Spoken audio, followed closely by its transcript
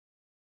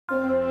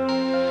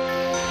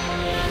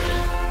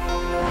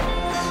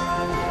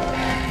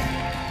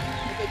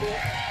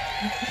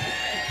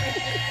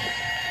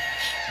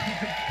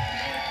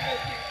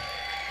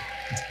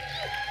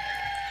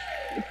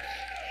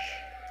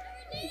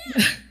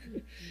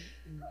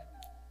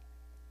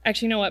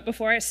Actually, you know what?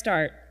 Before I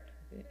start,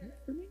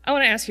 I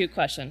want to ask you a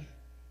question.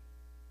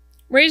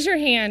 Raise your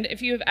hand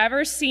if you have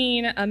ever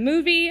seen a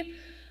movie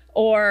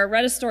or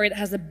read a story that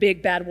has a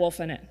big bad wolf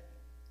in it.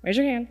 Raise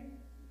your hand.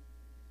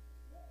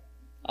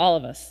 All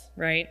of us,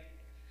 right?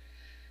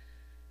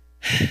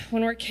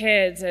 When we're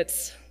kids,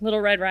 it's Little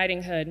Red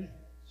Riding Hood,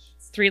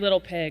 Three Little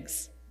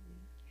Pigs.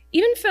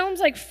 Even films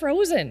like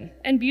Frozen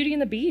and Beauty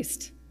and the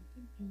Beast.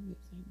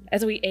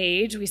 As we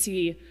age, we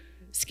see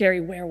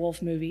scary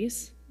werewolf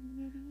movies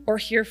or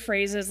hear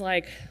phrases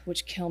like,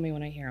 which kill me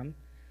when I hear them,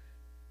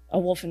 a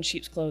wolf in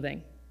sheep's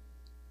clothing,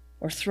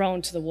 or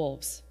thrown to the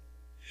wolves.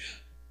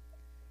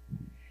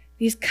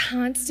 These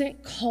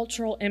constant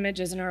cultural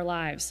images in our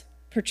lives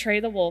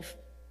portray the wolf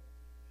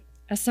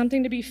as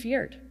something to be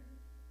feared.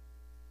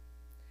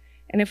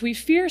 And if we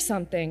fear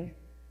something,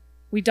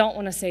 we don't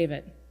want to save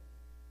it.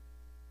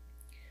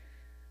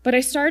 But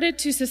I started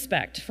to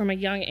suspect from a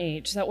young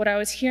age that what I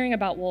was hearing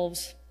about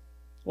wolves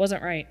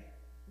wasn't right.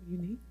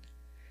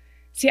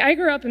 See, I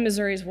grew up in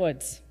Missouri's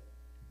woods,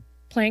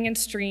 playing in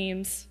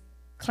streams,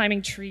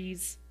 climbing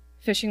trees,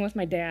 fishing with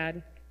my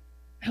dad.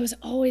 I was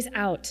always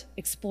out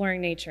exploring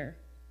nature.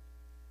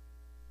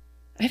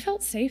 I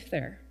felt safe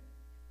there.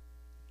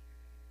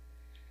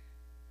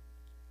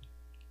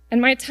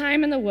 And my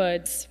time in the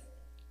woods,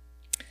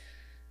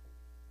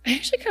 I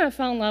actually kind of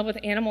fell in love with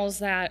animals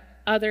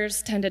that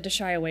others tended to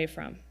shy away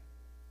from,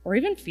 or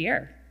even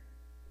fear.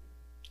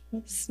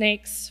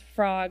 Snakes,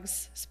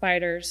 frogs,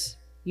 spiders,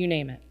 you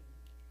name it.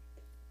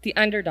 The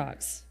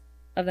underdogs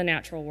of the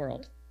natural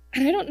world.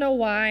 And I don't know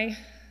why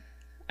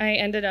I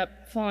ended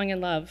up falling in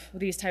love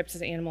with these types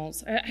of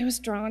animals. I was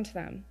drawn to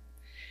them.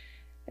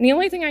 And the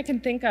only thing I can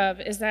think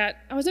of is that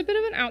I was a bit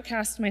of an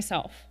outcast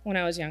myself when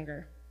I was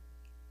younger.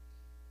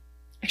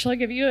 Actually, I'll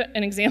give you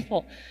an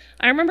example.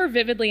 I remember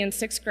vividly in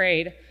 6th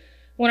grade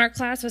when our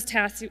class was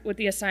tasked with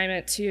the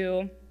assignment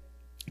to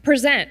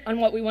present on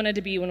what we wanted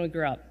to be when we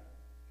grew up.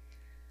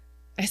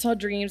 I saw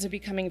dreams of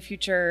becoming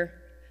future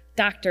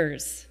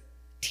doctors,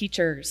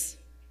 teachers,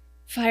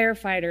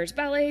 firefighters,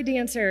 ballet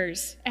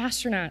dancers,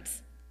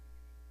 astronauts.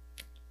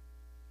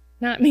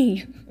 Not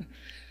me.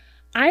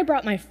 I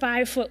brought my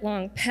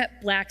 5-foot-long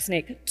pet black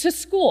snake to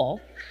school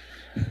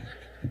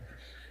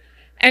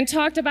and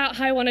talked about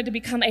how I wanted to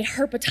become a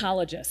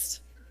herpetologist.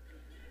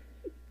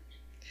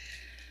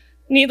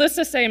 Needless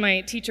to say,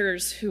 my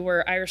teachers, who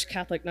were Irish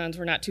Catholic nuns,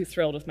 were not too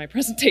thrilled with my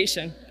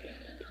presentation.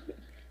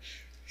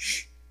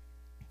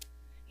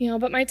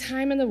 But my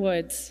time in the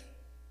woods,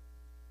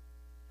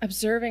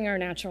 observing our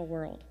natural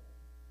world,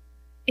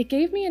 it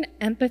gave me an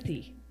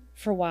empathy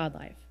for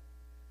wildlife.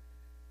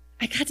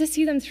 I got to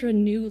see them through a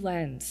new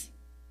lens.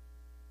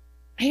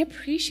 I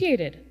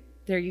appreciated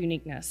their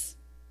uniqueness,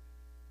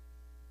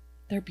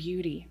 their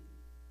beauty,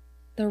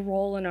 their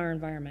role in our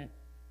environment,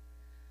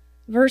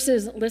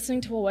 versus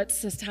listening to what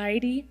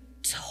society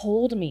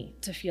told me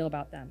to feel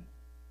about them.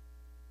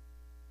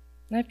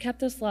 And I've kept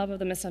this love of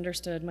the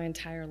misunderstood my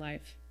entire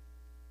life.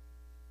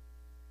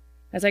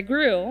 As I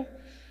grew,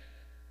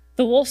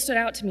 the wolf stood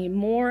out to me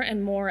more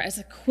and more as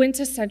a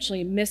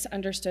quintessentially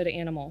misunderstood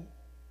animal.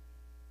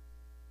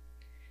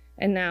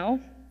 And now,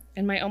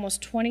 in my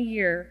almost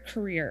 20-year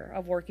career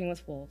of working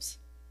with wolves,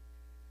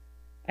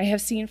 I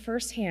have seen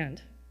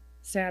firsthand,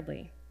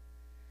 sadly,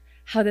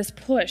 how this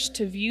push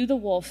to view the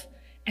wolf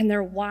and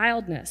their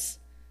wildness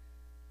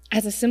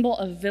as a symbol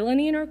of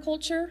villainy in our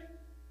culture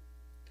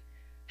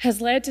has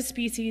led to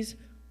species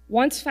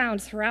once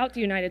found throughout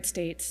the United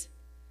States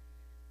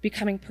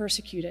becoming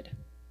persecuted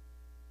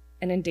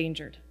and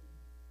endangered.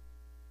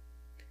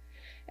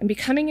 And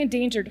becoming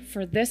endangered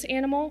for this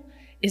animal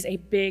is a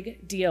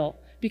big deal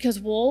because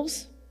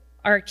wolves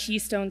are a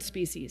keystone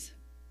species.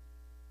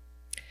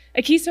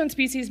 A keystone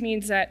species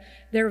means that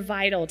they're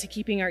vital to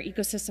keeping our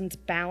ecosystems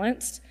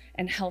balanced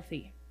and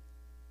healthy.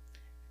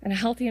 And a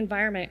healthy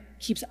environment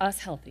keeps us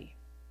healthy.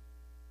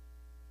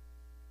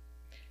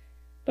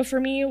 But for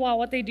me, while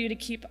what they do to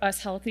keep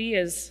us healthy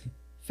is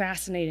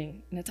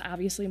fascinating and it's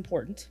obviously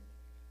important,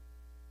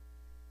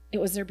 it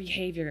was their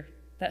behavior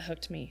that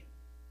hooked me.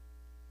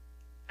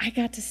 I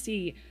got to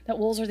see that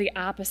wolves are the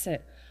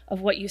opposite of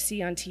what you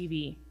see on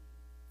TV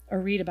or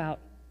read about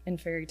in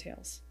fairy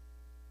tales.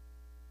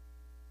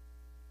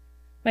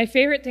 My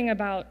favorite thing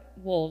about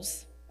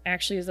wolves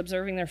actually is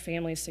observing their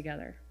families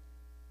together.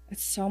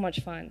 It's so much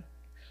fun.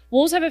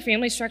 Wolves have a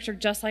family structure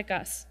just like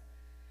us.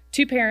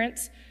 2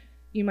 parents,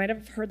 you might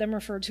have heard them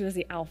referred to as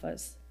the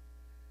alphas,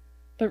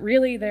 but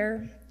really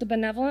they're the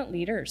benevolent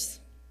leaders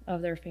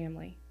of their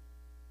family.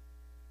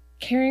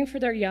 Caring for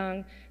their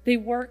young, they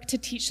work to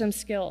teach them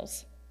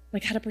skills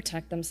like how to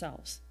protect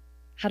themselves,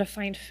 how to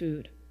find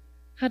food,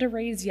 how to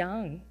raise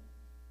young,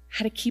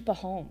 how to keep a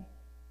home.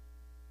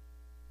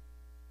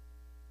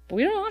 But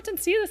we don't often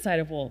see this side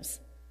of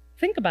wolves.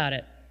 Think about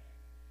it.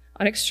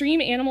 On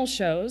extreme animal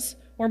shows,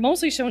 we're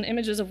mostly shown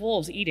images of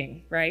wolves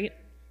eating, right?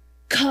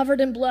 Covered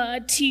in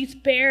blood, teeth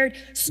bared,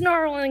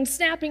 snarling,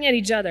 snapping at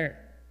each other.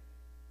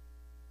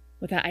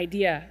 With that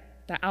idea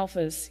that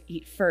alphas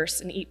eat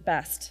first and eat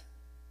best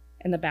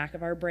in the back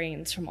of our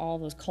brains from all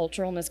those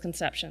cultural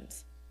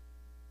misconceptions.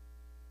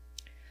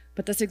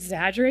 But this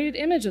exaggerated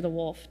image of the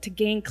wolf to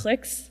gain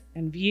clicks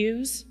and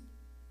views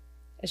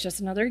is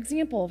just another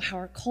example of how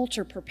our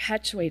culture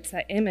perpetuates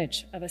that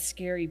image of a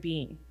scary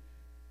being.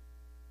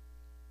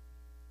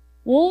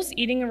 Wolves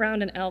eating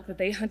around an elk that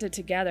they hunted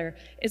together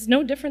is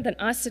no different than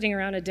us sitting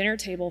around a dinner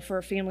table for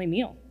a family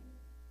meal.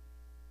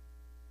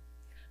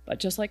 But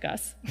just like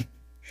us,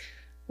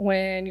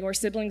 when your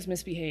siblings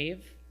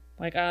misbehave,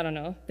 like, I don't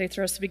know, they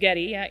throw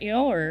spaghetti at you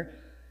or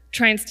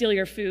try and steal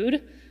your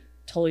food,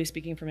 totally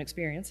speaking from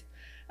experience,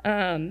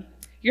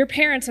 your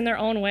parents in their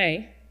own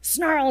way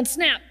snarl and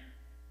snap,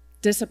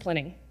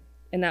 disciplining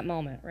in that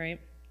moment, right?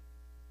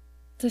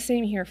 It's the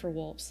same here for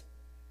wolves.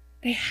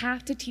 They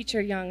have to teach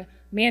their young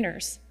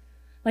manners,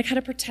 like how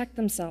to protect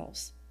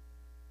themselves,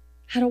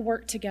 how to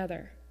work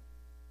together.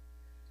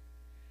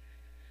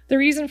 The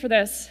reason for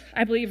this,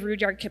 I believe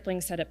Rudyard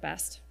Kipling said it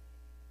best.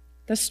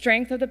 The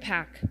strength of the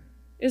pack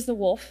is the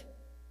wolf,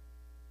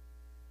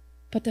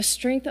 but the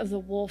strength of the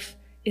wolf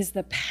is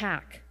the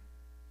pack.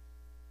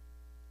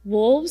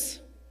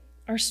 Wolves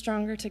are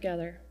stronger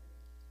together,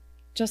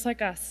 just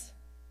like us.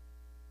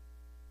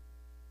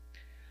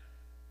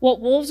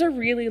 What wolves are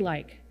really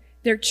like,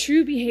 their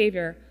true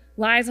behavior,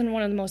 lies in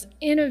one of the most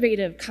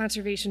innovative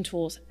conservation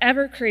tools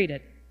ever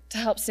created to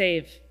help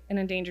save an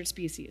endangered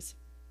species.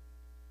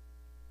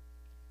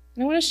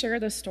 And I want to share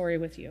this story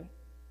with you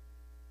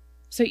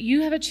so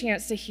you have a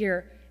chance to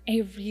hear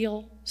a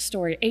real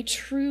story, a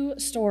true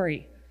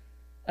story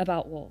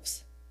about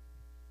wolves.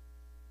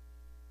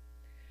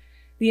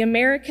 The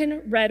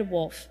American Red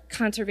Wolf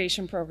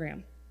Conservation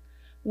Program,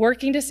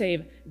 working to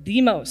save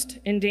the most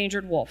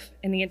endangered wolf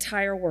in the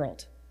entire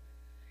world,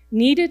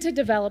 needed to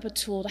develop a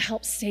tool to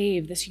help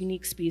save this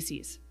unique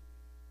species.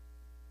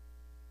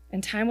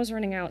 And time was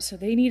running out, so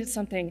they needed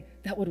something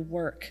that would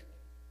work.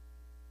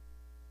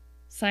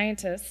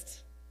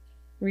 Scientists,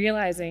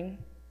 realizing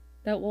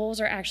that wolves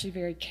are actually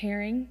very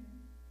caring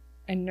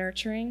and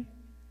nurturing,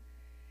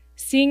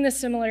 seeing the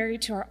similarity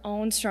to our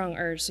own strong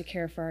urge to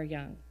care for our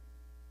young,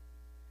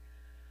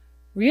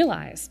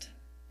 realized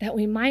that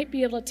we might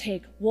be able to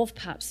take wolf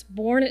pups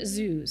born at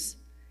zoos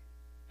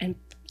and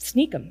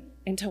sneak them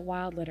into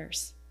wild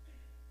litters,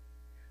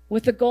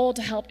 with the goal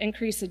to help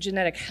increase the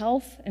genetic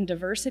health and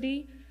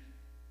diversity,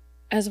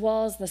 as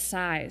well as the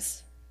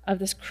size of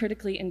this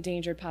critically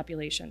endangered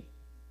population.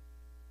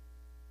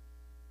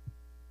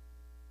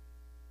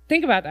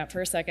 Think about that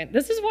for a second.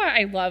 This is why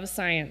I love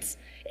science.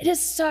 It is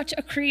such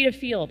a creative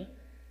field.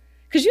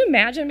 Could you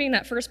imagine being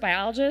that first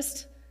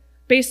biologist,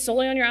 based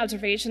solely on your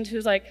observations,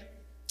 who's like,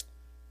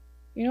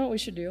 you know what we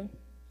should do?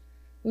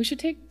 We should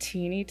take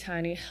teeny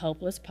tiny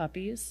helpless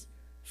puppies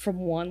from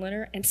one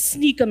litter and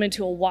sneak them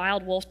into a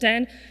wild wolf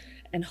den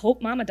and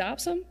hope mom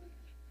adopts them?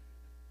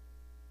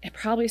 It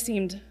probably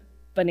seemed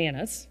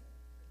bananas.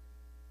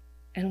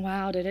 And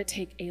wow, did it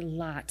take a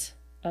lot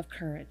of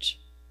courage.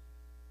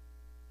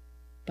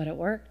 But it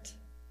worked.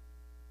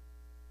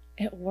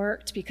 It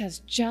worked because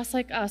just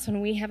like us,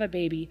 when we have a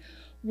baby,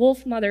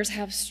 wolf mothers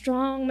have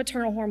strong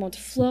maternal hormones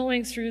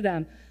flowing through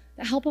them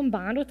that help them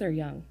bond with their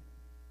young.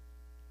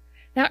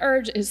 That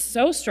urge is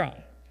so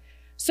strong,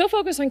 so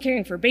focused on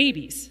caring for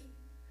babies,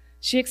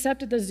 she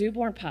accepted the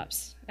zoo-born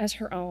pups as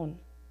her own,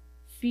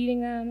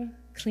 feeding them,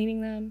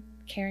 cleaning them,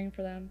 caring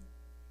for them.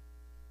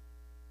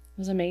 It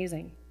was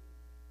amazing.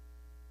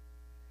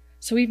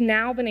 So we've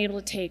now been able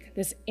to take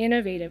this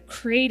innovative,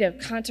 creative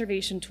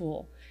conservation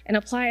tool and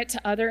apply it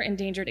to other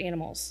endangered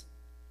animals,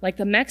 like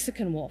the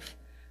Mexican wolf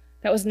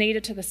that was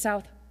native to the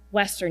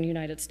southwestern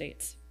United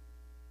States.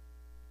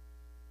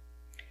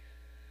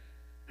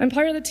 I'm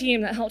part of the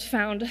team that helped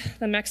found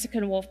the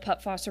Mexican Wolf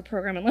Pup Foster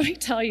Program, and let me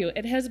tell you,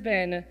 it has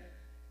been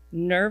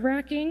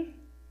nerve-wracking,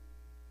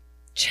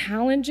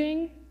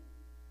 challenging,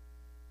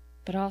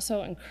 but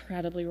also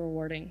incredibly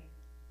rewarding.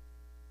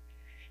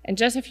 And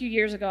just a few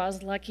years ago, I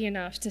was lucky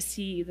enough to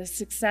see the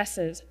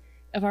successes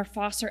of our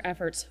foster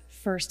efforts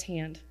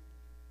firsthand.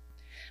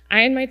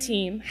 I and my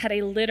team had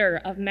a litter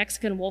of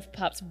Mexican wolf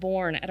pups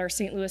born at our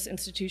St. Louis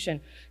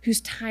institution whose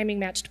timing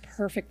matched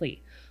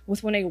perfectly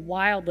with when a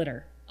wild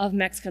litter of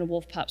Mexican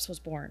wolf pups was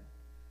born.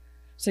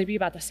 So they'd be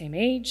about the same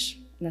age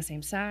and the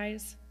same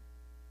size.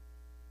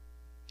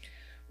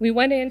 We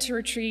went in to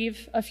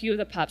retrieve a few of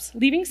the pups,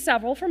 leaving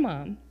several for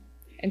mom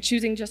and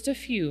choosing just a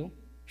few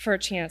for a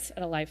chance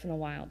at a life in the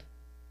wild.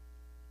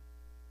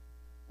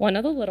 One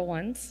of the little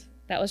ones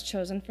that was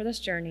chosen for this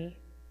journey,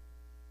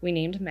 we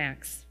named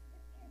Max.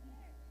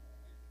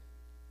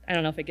 I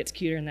don't know if it gets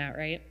cuter than that,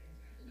 right?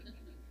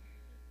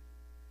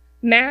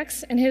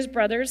 Max and his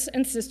brothers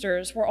and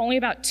sisters were only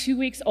about 2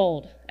 weeks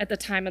old at the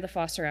time of the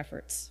foster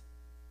efforts.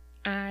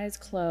 Eyes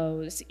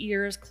closed,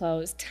 ears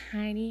closed,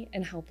 tiny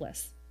and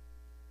helpless.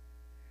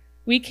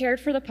 We cared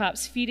for the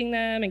pups, feeding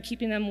them and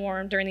keeping them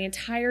warm during the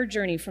entire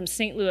journey from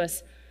St.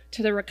 Louis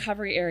to the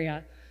recovery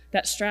area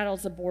that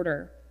straddles the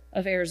border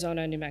of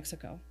Arizona and New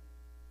Mexico.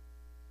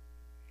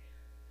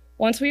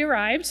 Once we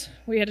arrived,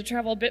 we had to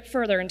travel a bit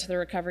further into the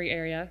recovery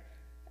area,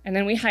 and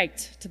then we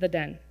hiked to the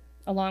den,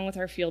 along with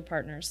our field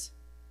partners.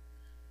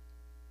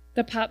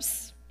 The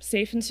pups,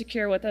 safe and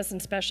secure with us in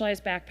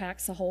specialized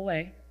backpacks the whole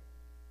way.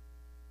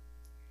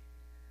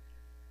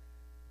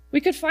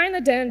 We could find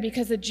the den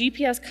because the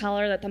GPS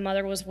collar that the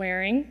mother was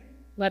wearing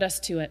led us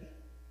to it.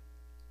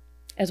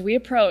 As we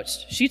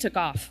approached, she took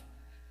off.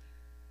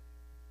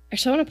 I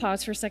just want to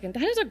pause for a second.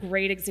 That is a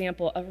great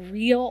example of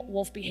real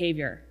wolf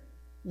behavior.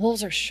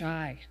 Wolves are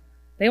shy.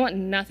 They want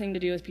nothing to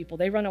do with people.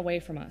 They run away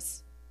from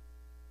us.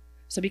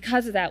 So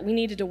because of that, we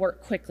needed to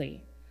work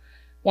quickly.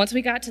 Once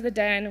we got to the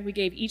den, we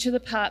gave each of the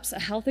pups a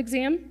health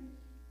exam.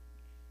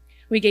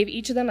 We gave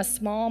each of them a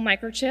small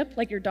microchip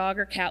like your dog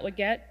or cat would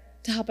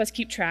get to help us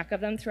keep track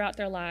of them throughout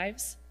their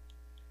lives.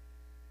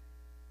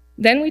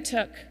 Then we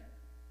took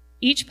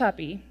each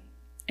puppy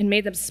and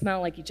made them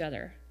smell like each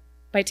other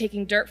by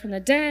taking dirt from the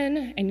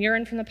den and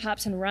urine from the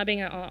pups and rubbing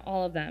it on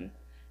all of them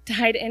to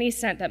hide any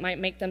scent that might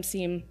make them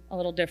seem a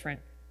little different.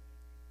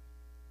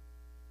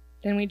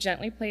 Then we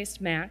gently placed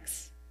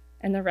Max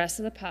and the rest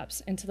of the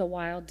pups into the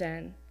wild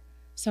den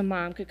so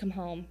Mom could come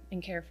home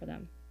and care for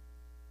them.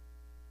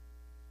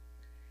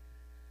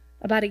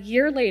 About a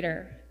year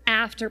later,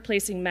 after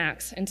placing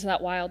Max into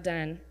that wild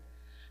den,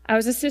 I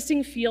was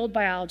assisting field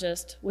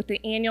biologist with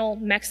the annual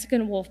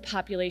Mexican wolf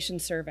population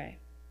survey.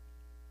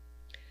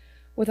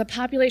 With a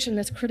population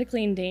that's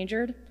critically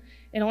endangered,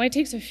 it only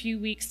takes a few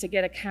weeks to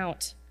get a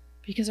count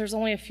because there's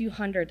only a few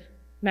hundred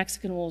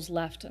Mexican wolves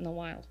left in the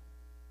wild.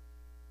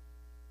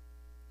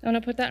 I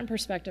want to put that in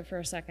perspective for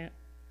a second.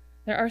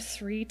 There are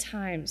 3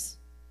 times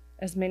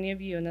as many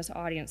of you in this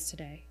audience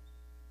today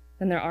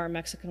than there are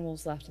Mexican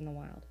wolves left in the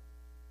wild.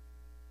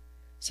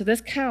 So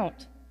this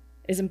count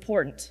is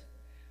important.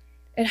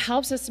 It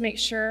helps us to make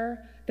sure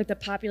that the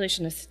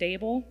population is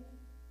stable,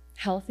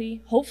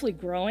 healthy, hopefully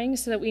growing,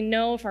 so that we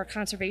know if our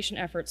conservation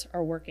efforts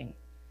are working.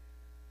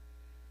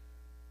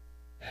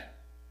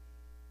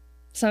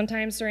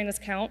 Sometimes during this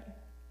count,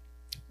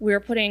 we were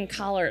putting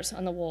collars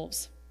on the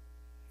wolves.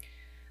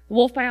 The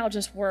wolf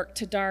biologists worked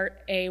to dart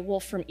a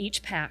wolf from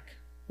each pack,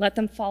 let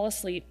them fall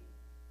asleep,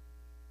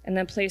 and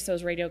then place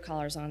those radio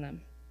collars on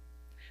them.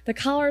 The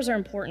collars are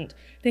important.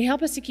 They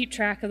help us to keep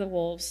track of the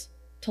wolves,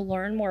 to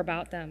learn more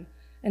about them,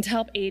 and to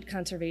help aid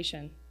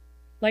conservation,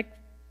 like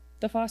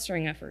the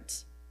fostering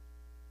efforts.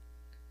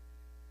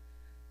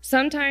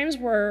 Sometimes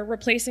we're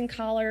replacing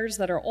collars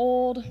that are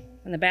old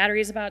and the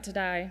battery's about to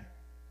die.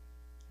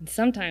 And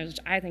sometimes, which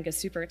I think is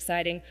super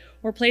exciting,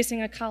 we're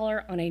placing a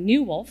collar on a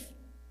new wolf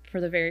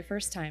for the very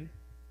first time.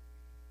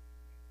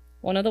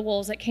 One of the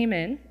wolves that came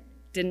in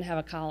didn't have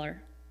a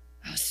collar.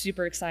 I was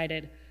super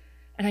excited.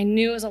 And I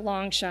knew it was a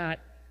long shot,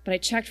 but I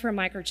checked for a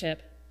microchip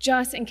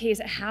just in case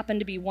it happened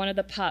to be one of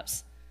the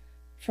pups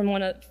from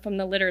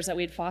the litters that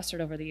we'd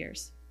fostered over the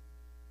years.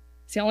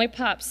 It's the only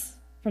pups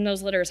from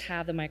those litters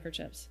have the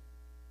microchips.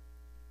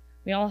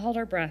 We all held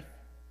our breath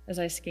as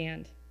I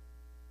scanned.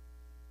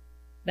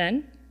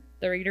 Then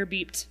the reader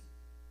beeped.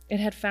 It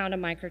had found a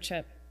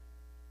microchip.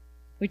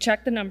 We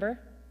checked the number,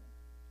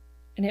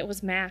 and it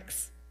was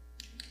Max.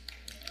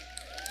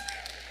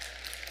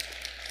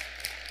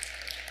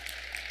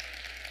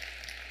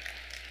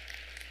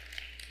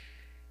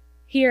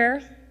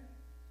 Here,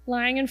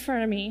 lying in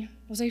front of me,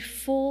 was a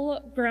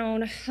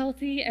full-grown,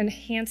 healthy, and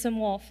handsome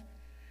wolf.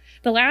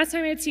 The last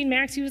time I had seen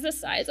Max, he was the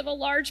size of a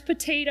large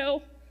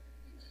potato.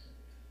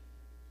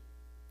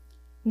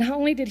 Not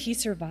only did he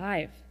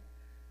survive,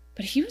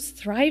 but he was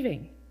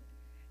thriving.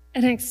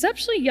 At an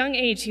exceptionally young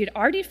age, he had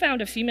already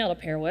found a female to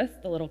pair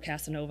with, the little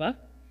Casanova.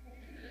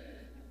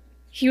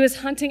 He was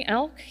hunting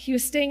elk. He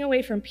was staying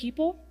away from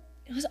people.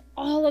 It was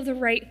all of the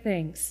right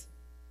things.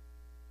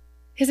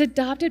 His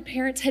adopted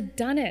parents had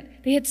done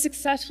it. They had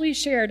successfully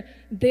shared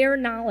their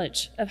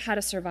knowledge of how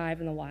to survive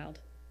in the wild,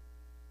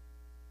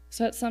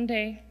 so that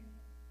someday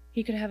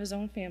he could have his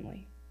own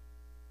family.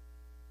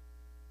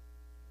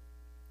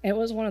 It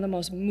was one of the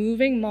most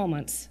moving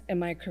moments in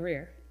my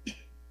career.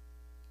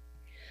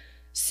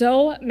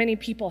 So many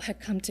people had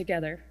come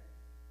together,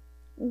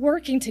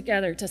 working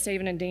together to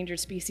save an endangered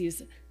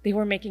species. They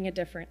were making a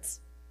difference.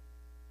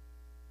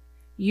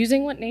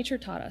 Using what nature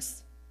taught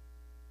us,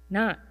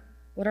 not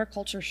what our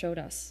culture showed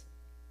us.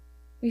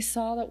 We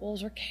saw that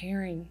wolves were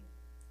caring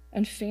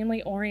and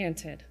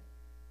family-oriented,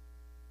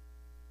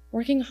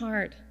 working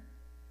hard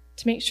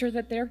to make sure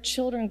that their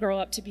children grow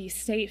up to be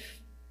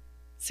safe,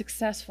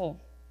 successful,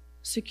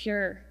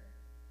 secure,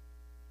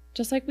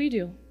 just like we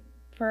do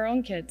for our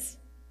own kids.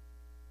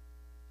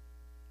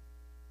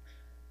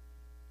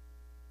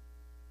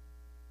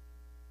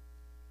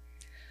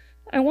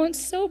 I want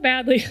so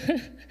badly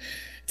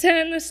to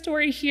end this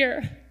story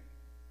here,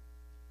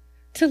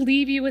 to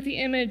leave you with the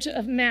image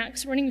of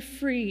Max running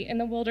free in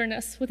the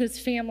wilderness with his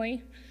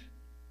family.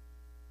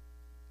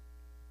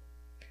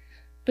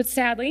 But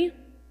sadly,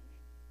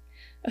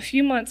 a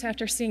few months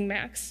after seeing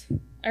Max,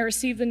 I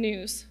received the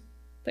news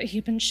that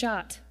he'd been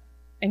shot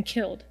and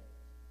killed.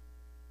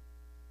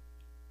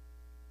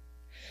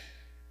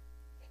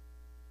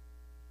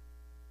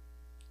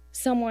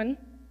 Someone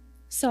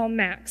saw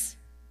Max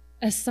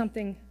as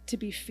something to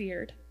be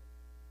feared.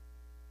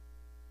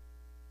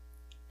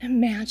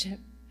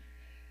 Imagine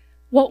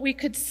what we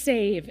could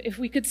save if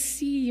we could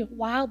see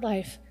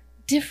wildlife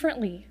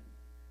differently.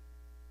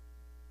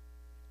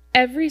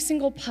 Every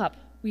single pup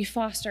we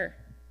foster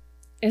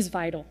is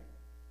vital.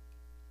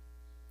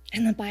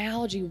 And the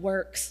biology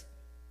works.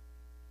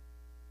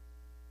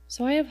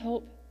 So I have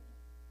hope.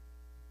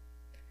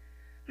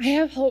 I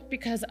have hope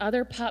because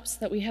other pups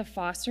that we have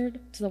fostered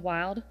to the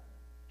wild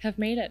have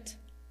made it.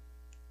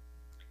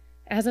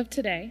 As of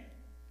today,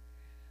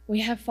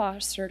 we have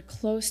fostered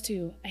close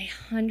to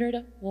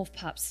 100 wolf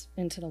pups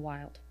into the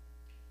wild.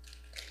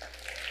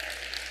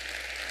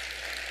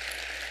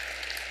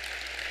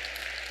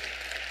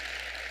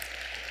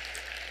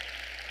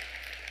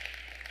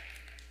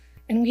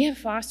 And we have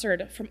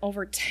fostered from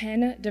over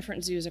 10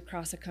 different zoos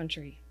across the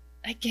country.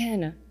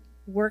 Again,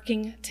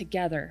 working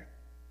together.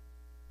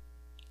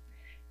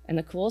 And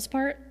the coolest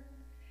part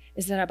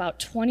is that about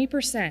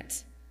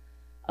 20%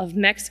 of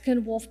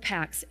Mexican wolf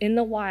packs in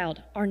the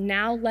wild are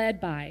now led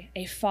by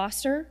a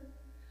foster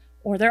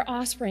or their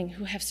offspring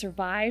who have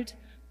survived,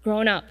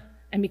 grown up,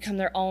 and become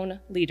their own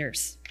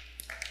leaders.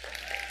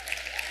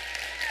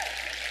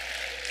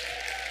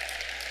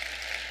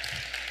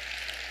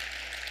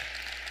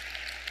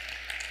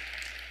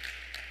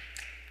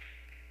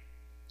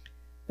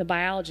 The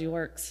biology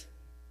works.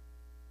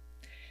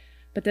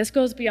 But this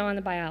goes beyond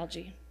the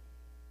biology.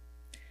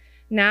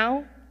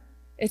 Now,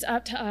 it's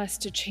up to us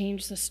to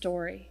change the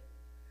story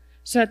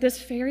so that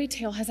this fairy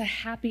tale has a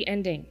happy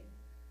ending.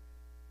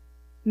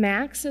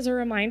 Max is a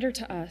reminder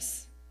to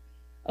us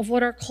of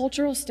what our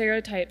cultural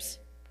stereotypes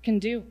can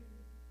do.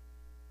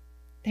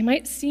 They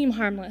might seem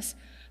harmless,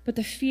 but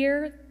the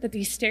fear that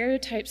these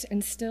stereotypes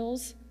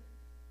instills,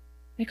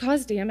 they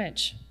cause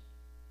damage.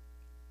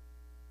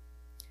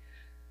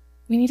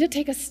 We need to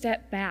take a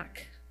step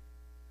back,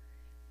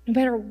 no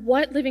matter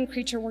what living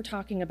creature we're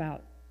talking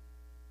about.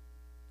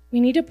 We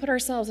need to put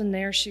ourselves in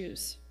their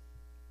shoes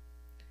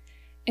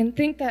and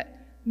think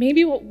that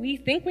maybe what we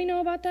think we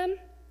know about them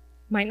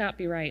might not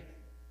be right.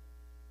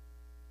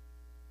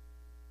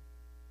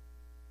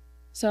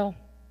 So,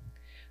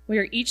 we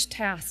are each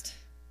tasked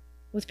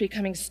with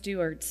becoming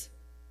stewards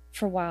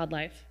for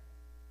wildlife,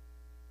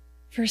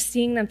 for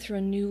seeing them through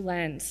a new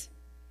lens,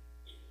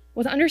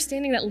 with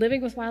understanding that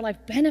living with wildlife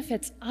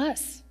benefits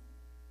us,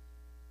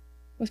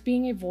 with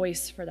being a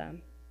voice for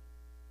them.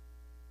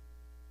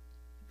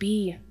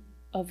 Be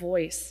a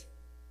voice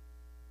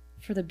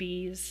for the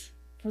bees,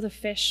 for the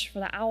fish, for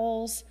the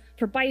owls,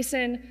 for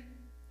bison,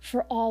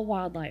 for all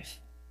wildlife,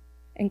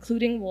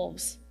 including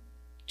wolves,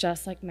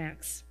 just like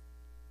Max.